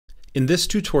In this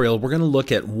tutorial, we're going to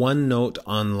look at OneNote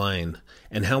Online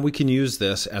and how we can use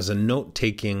this as a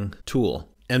note-taking tool.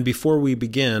 And before we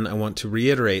begin, I want to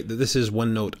reiterate that this is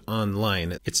OneNote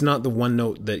Online. It's not the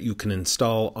OneNote that you can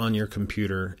install on your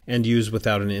computer and use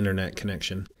without an internet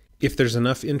connection. If there's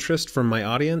enough interest from my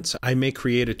audience, I may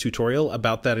create a tutorial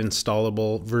about that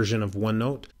installable version of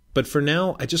OneNote. But for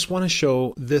now, I just want to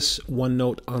show this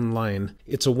OneNote Online.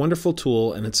 It's a wonderful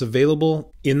tool and it's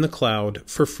available in the cloud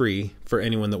for free for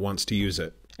anyone that wants to use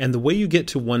it. And the way you get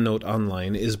to OneNote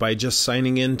Online is by just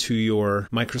signing into your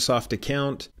Microsoft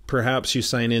account. Perhaps you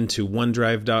sign into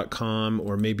OneDrive.com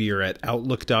or maybe you're at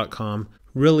Outlook.com.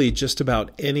 Really, just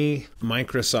about any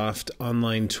Microsoft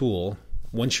online tool.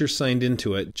 Once you're signed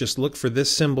into it, just look for this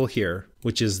symbol here,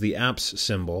 which is the apps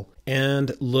symbol,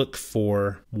 and look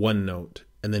for OneNote.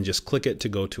 And then just click it to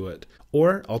go to it.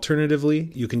 Or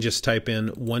alternatively, you can just type in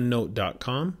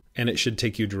OneNote.com and it should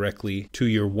take you directly to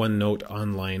your OneNote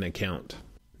Online account.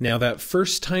 Now that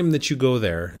first time that you go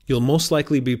there, you'll most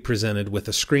likely be presented with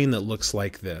a screen that looks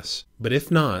like this. But if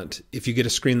not, if you get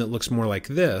a screen that looks more like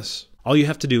this, all you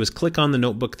have to do is click on the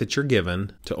notebook that you're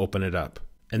given to open it up.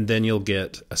 And then you'll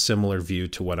get a similar view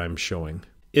to what I'm showing.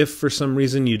 If for some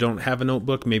reason you don't have a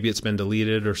notebook, maybe it's been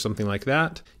deleted or something like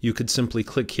that, you could simply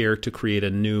click here to create a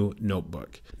new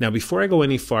notebook. Now, before I go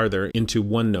any farther into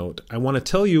OneNote, I want to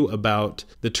tell you about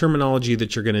the terminology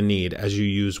that you're going to need as you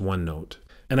use OneNote.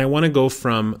 And I want to go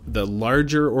from the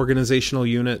larger organizational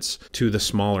units to the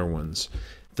smaller ones.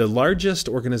 The largest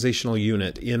organizational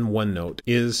unit in OneNote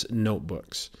is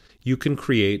notebooks. You can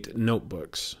create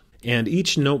notebooks. And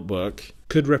each notebook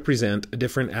could represent a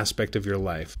different aspect of your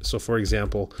life. So for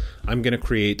example, I'm going to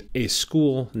create a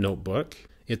school notebook.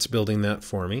 It's building that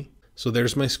for me. So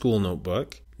there's my school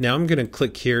notebook. Now I'm going to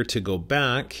click here to go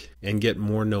back and get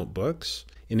more notebooks.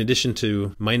 In addition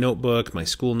to my notebook, my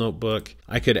school notebook,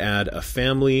 I could add a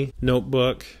family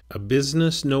notebook, a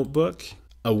business notebook,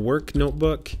 a work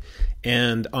notebook,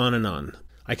 and on and on.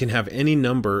 I can have any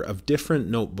number of different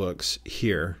notebooks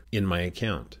here in my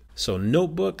account. So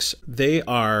notebooks, they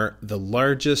are the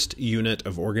largest unit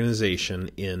of organization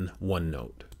in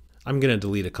OneNote. I'm going to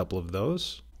delete a couple of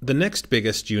those. The next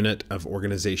biggest unit of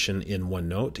organization in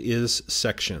OneNote is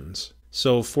sections.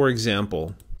 So for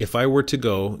example, if I were to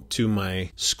go to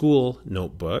my school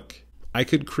notebook, I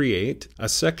could create a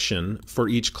section for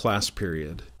each class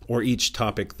period or each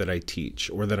topic that I teach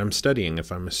or that I'm studying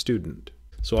if I'm a student.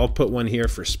 So I'll put one here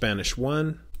for Spanish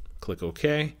 1, click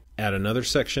OK. Add another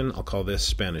section, I'll call this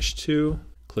Spanish 2,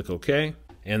 click OK,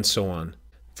 and so on.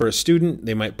 For a student,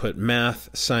 they might put math,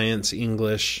 science,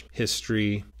 English,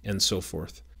 history, and so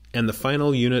forth. And the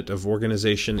final unit of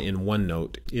organization in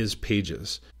OneNote is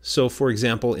pages. So for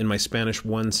example, in my Spanish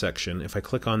 1 section, if I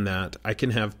click on that, I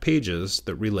can have pages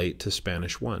that relate to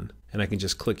Spanish 1. And I can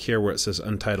just click here where it says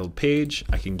Untitled Page.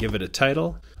 I can give it a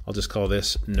title. I'll just call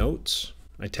this Notes.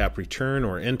 I tap return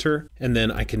or enter, and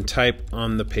then I can type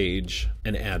on the page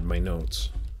and add my notes.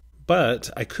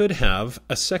 But I could have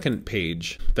a second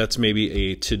page that's maybe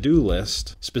a to-do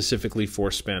list specifically for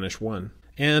Spanish 1.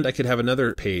 And I could have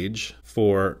another page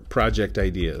for project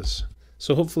ideas.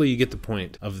 So hopefully you get the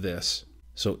point of this.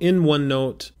 So in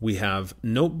OneNote, we have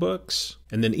notebooks,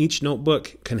 and then each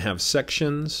notebook can have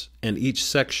sections, and each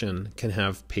section can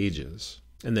have pages.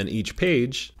 And then each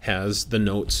page has the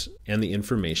notes and the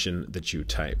information that you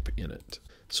type in it.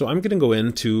 So I'm going to go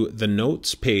into the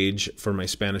notes page for my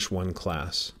Spanish 1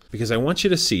 class because I want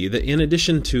you to see that in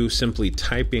addition to simply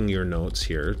typing your notes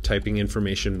here, typing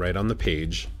information right on the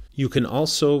page, you can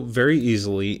also very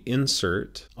easily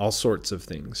insert all sorts of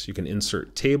things. You can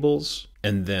insert tables,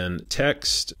 and then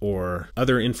text or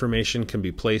other information can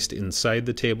be placed inside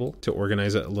the table to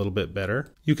organize it a little bit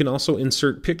better. You can also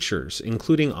insert pictures,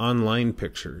 including online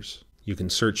pictures. You can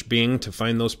search Bing to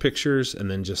find those pictures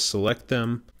and then just select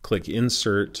them, click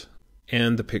Insert,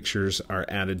 and the pictures are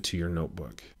added to your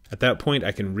notebook. At that point,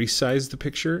 I can resize the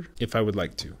picture if I would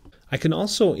like to. I can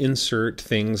also insert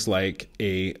things like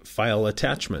a file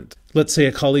attachment. Let's say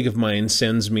a colleague of mine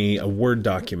sends me a Word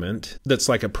document that's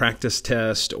like a practice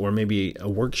test or maybe a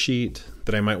worksheet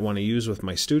that I might want to use with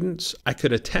my students. I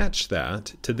could attach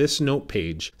that to this note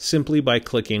page simply by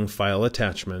clicking File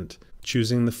Attachment,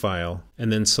 choosing the file,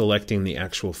 and then selecting the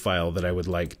actual file that I would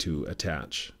like to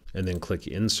attach, and then click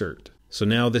Insert. So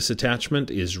now this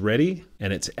attachment is ready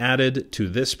and it's added to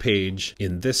this page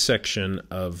in this section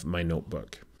of my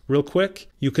notebook. Real quick,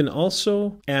 you can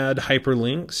also add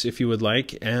hyperlinks if you would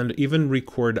like, and even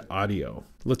record audio.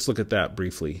 Let's look at that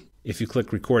briefly. If you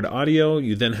click record audio,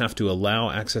 you then have to allow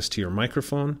access to your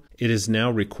microphone. It is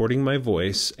now recording my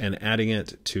voice and adding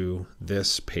it to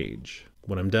this page.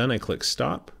 When I'm done, I click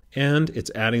stop, and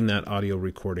it's adding that audio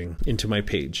recording into my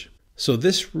page. So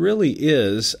this really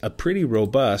is a pretty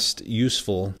robust,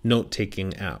 useful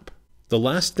note-taking app. The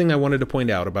last thing I wanted to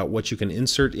point out about what you can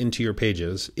insert into your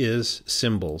pages is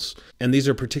symbols. And these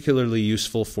are particularly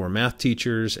useful for math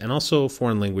teachers and also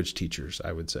foreign language teachers,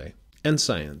 I would say, and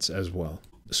science as well.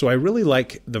 So I really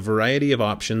like the variety of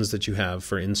options that you have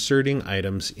for inserting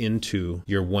items into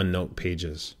your OneNote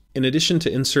pages. In addition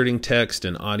to inserting text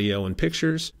and audio and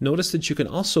pictures, notice that you can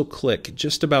also click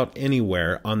just about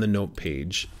anywhere on the note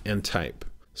page and type.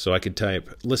 So I could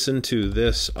type, listen to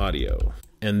this audio.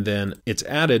 And then it's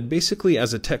added basically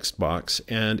as a text box,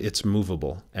 and it's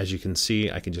movable. As you can see,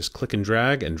 I can just click and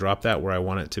drag and drop that where I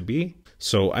want it to be.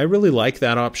 So I really like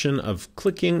that option of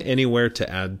clicking anywhere to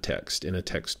add text in a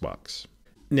text box.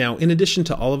 Now, in addition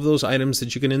to all of those items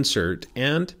that you can insert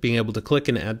and being able to click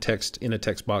and add text in a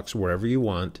text box wherever you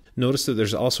want, notice that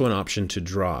there's also an option to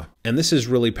draw. And this is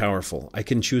really powerful. I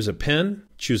can choose a pen,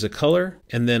 choose a color,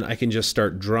 and then I can just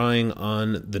start drawing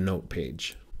on the note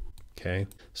page. Okay,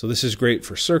 so this is great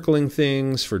for circling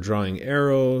things, for drawing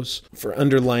arrows, for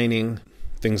underlining,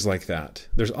 things like that.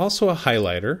 There's also a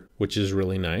highlighter, which is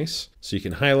really nice. So you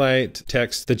can highlight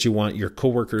text that you want your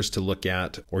coworkers to look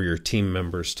at or your team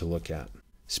members to look at.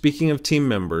 Speaking of team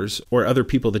members or other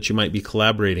people that you might be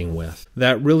collaborating with,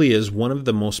 that really is one of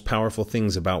the most powerful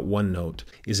things about OneNote,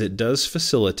 is it does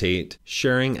facilitate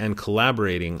sharing and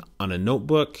collaborating on a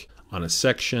notebook, on a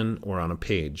section, or on a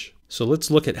page. So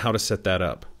let's look at how to set that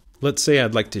up. Let's say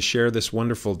I'd like to share this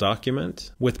wonderful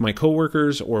document with my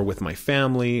coworkers or with my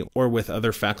family or with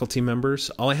other faculty members.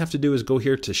 All I have to do is go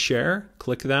here to share,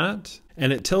 click that,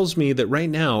 and it tells me that right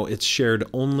now it's shared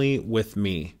only with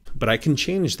me. But I can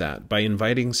change that by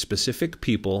inviting specific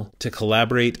people to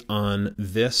collaborate on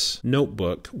this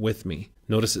notebook with me.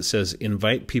 Notice it says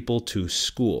invite people to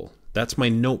school. That's my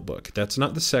notebook. That's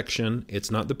not the section,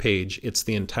 it's not the page, it's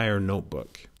the entire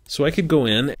notebook. So I could go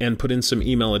in and put in some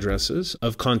email addresses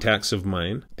of contacts of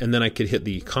mine, and then I could hit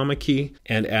the comma key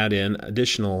and add in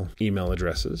additional email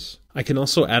addresses. I can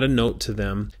also add a note to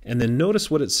them, and then notice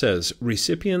what it says.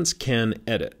 Recipients can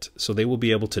edit, so they will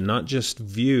be able to not just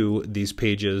view these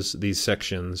pages, these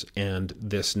sections, and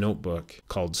this notebook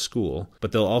called school,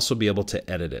 but they'll also be able to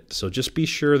edit it. So just be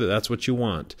sure that that's what you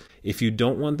want. If you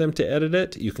don't want them to edit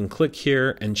it, you can click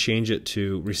here and change it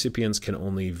to recipients can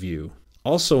only view.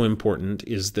 Also important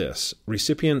is this.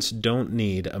 Recipients don't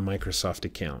need a Microsoft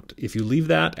account. If you leave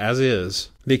that as is,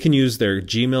 they can use their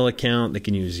Gmail account, they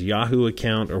can use Yahoo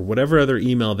account, or whatever other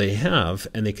email they have,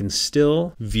 and they can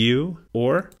still view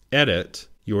or edit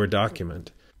your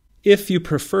document. If you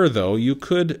prefer, though, you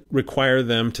could require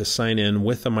them to sign in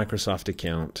with a Microsoft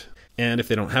account. And if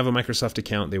they don't have a Microsoft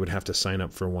account, they would have to sign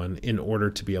up for one in order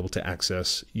to be able to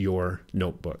access your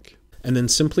notebook. And then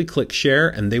simply click share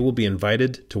and they will be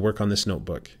invited to work on this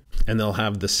notebook. And they'll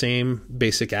have the same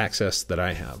basic access that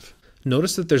I have.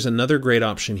 Notice that there's another great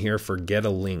option here for get a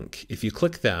link. If you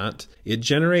click that, it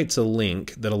generates a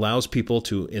link that allows people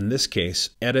to, in this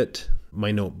case, edit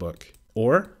my notebook.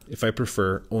 Or, if I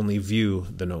prefer, only view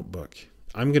the notebook.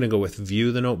 I'm going to go with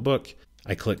view the notebook.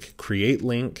 I click create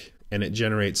link and it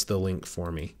generates the link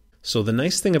for me. So the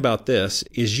nice thing about this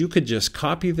is you could just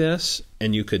copy this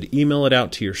and you could email it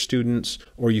out to your students,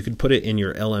 or you could put it in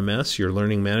your LMS, your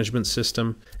learning management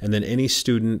system, and then any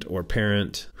student or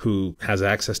parent who has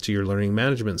access to your learning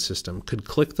management system could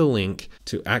click the link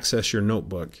to access your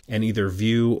notebook and either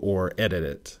view or edit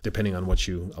it, depending on what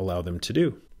you allow them to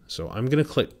do. So I'm going to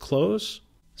click close.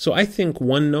 So I think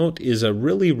OneNote is a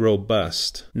really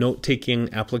robust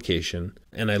note-taking application,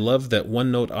 and I love that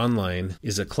OneNote Online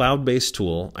is a cloud-based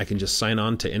tool. I can just sign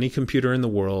on to any computer in the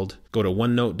world, go to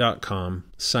onenote.com,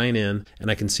 sign in,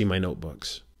 and I can see my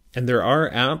notebooks. And there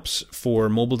are apps for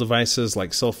mobile devices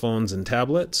like cell phones and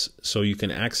tablets, so you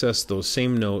can access those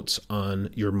same notes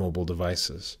on your mobile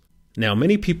devices. Now,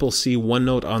 many people see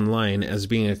OneNote Online as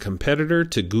being a competitor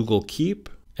to Google Keep,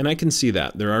 and I can see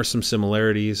that. There are some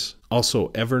similarities. Also,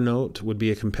 Evernote would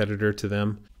be a competitor to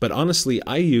them. But honestly,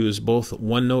 I use both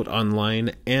OneNote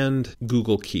Online and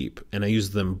Google Keep, and I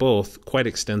use them both quite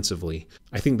extensively.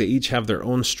 I think they each have their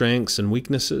own strengths and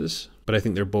weaknesses, but I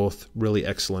think they're both really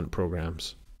excellent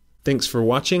programs. Thanks for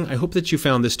watching. I hope that you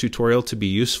found this tutorial to be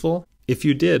useful. If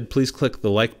you did, please click the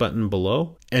like button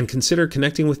below, and consider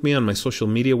connecting with me on my social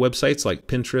media websites like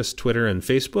Pinterest, Twitter, and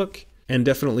Facebook. And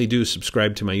definitely do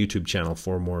subscribe to my YouTube channel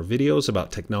for more videos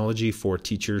about technology for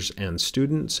teachers and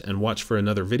students, and watch for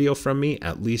another video from me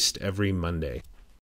at least every Monday.